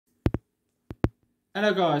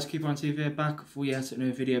Hello guys, Keep On TV back for yet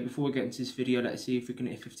another video. Before we get into this video, let's see if we can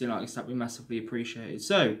hit 50 likes. That'd be massively appreciated.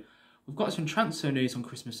 So, we've got some transfer news on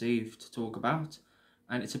Christmas Eve to talk about,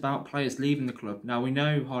 and it's about players leaving the club. Now, we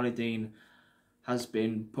know Harlee has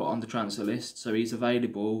been put on the transfer list, so he's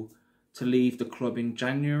available to leave the club in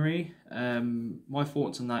January. My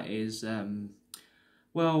thoughts on that is,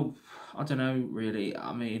 well, I don't know really.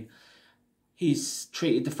 I mean, he's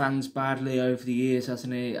treated the fans badly over the years,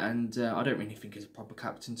 hasn't he? And I don't really think he's a proper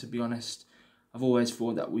captain, to be honest. I've always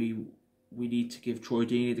thought that we need to give Troy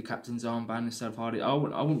Deeney the captain's armband instead of Harlee.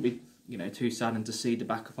 I wouldn't be too saddened to see the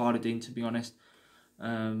back of Harlee, to be honest.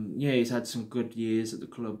 Yeah, he's had some good years at the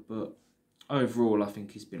club, but overall I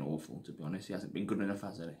think he's been awful, to be honest. He hasn't been good enough,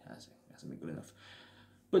 has he? He hasn't been good enough.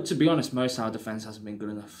 But to be honest, most of our defence hasn't been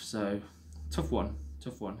good enough, so tough one.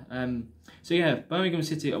 So yeah, Birmingham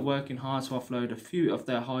City are working hard to offload a few of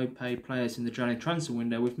their high-paid players in the January transfer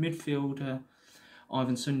window, with midfielder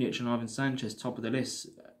Ivan Sunjic and Ivan Sanchez top of the list.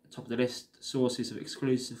 Sources have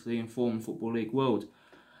exclusively informed Football League World.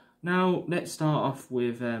 Now let's start off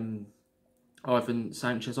with Ivan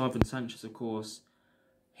Sanchez. Ivan Sanchez, of course,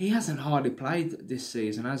 he hasn't hardly played this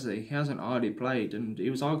season, has he? He hasn't hardly played, and he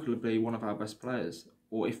was arguably one of our best players,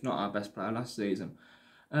 or if not our best player last season.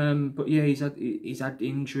 But yeah, he's had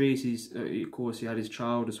injuries. Of course he had his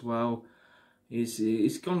child as well.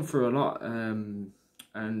 He's gone through a lot.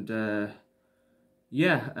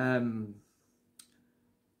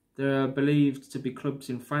 There are believed to be clubs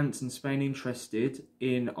in France and Spain interested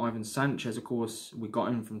in Ivan Sanchez. Of course, we got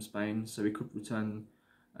him from Spain, so he could return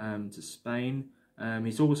to Spain.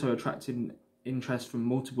 He's also attracted interest from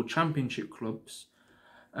multiple Championship clubs.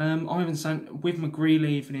 With McGree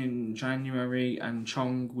leaving in January and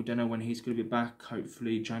Chong, we don't know when he's going to be back.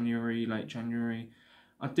 Hopefully January, late January.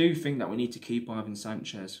 I do think that we need to keep Ivan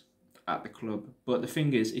Sanchez at the club. But the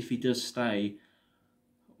thing is, if he does stay,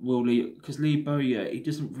 because Lee Bowyer,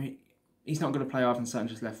 he's not going to play Ivan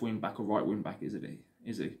Sanchez left wing back or right wing back, is he?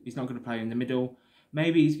 He's not going to play in the middle.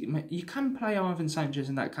 Maybe you can play Ivan Sanchez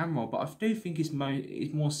in that cam role, but I do think he's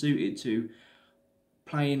more suited to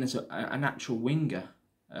playing as a natural winger.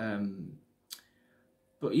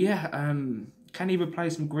 But yeah, can he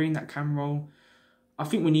replace McGree in that cam role? I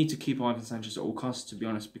think we need to keep Ivan Sanchez at all costs, to be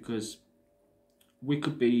honest, because we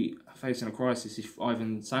could be facing a crisis if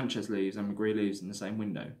Ivan Sanchez leaves and McGree leaves in the same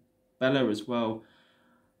window. Bella as well,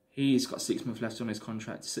 he's got 6 months left on his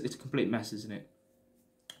contract. It's a complete mess, isn't it?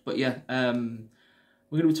 But yeah,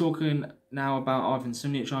 we're going to be talking now about Ivan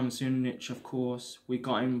Sunjic. Ivan Sunjic, of course, we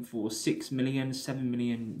got him for 7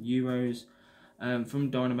 million euros. From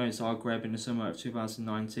Dynamo Zagreb in the summer of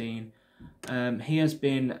 2019. He has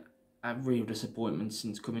been a real disappointment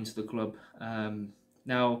since coming to the club.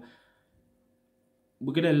 Now,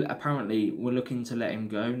 we're looking to let him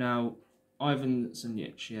go. Now, Ivan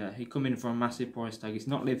Sunjic, yeah, he come in for a massive price tag. He's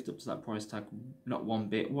not lived up to that price tag, not one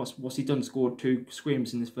bit. What's he done? Scored 2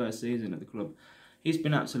 screams in his first season at the club. He's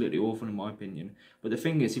been absolutely awful in my opinion. But the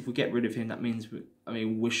thing is, if we get rid of him, that means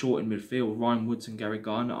we're short in midfield. Ryan Woods and Gary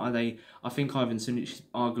Garner, I think Ivan Sunjic is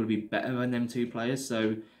arguably better than them 2 players.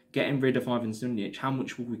 So getting rid of Ivan Sunjic, how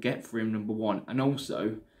much will we get for him? Number one, and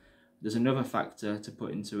also there's another factor to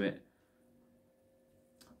put into it.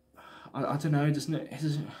 I don't know.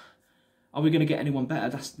 Are we going to get anyone better?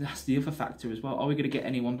 That's the other factor as well. Are we going to get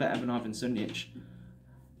anyone better than Ivan Sunjic?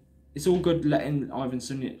 It's all good letting Ivan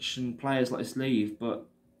Sunjic and players like this leave, but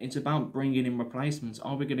it's about bringing in replacements.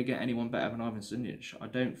 Are we going to get anyone better than Ivan Sunjic? I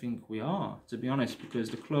don't think we are, to be honest, because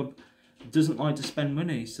the club doesn't like to spend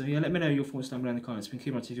money. So yeah, let me know your thoughts down below in the comments. Been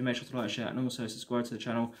Keep On TV, make sure to like, share, and also subscribe to the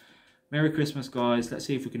channel. Merry Christmas, guys. Let's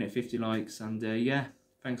see if we can hit 50 likes. And yeah,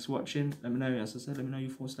 thanks for watching. Let me know, as I said, let me know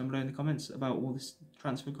your thoughts down below in the comments about all this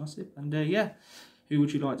transfer gossip. And yeah, who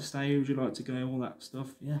would you like to stay? Who would you like to go? All that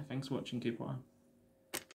stuff. Yeah, thanks for watching. Keep on.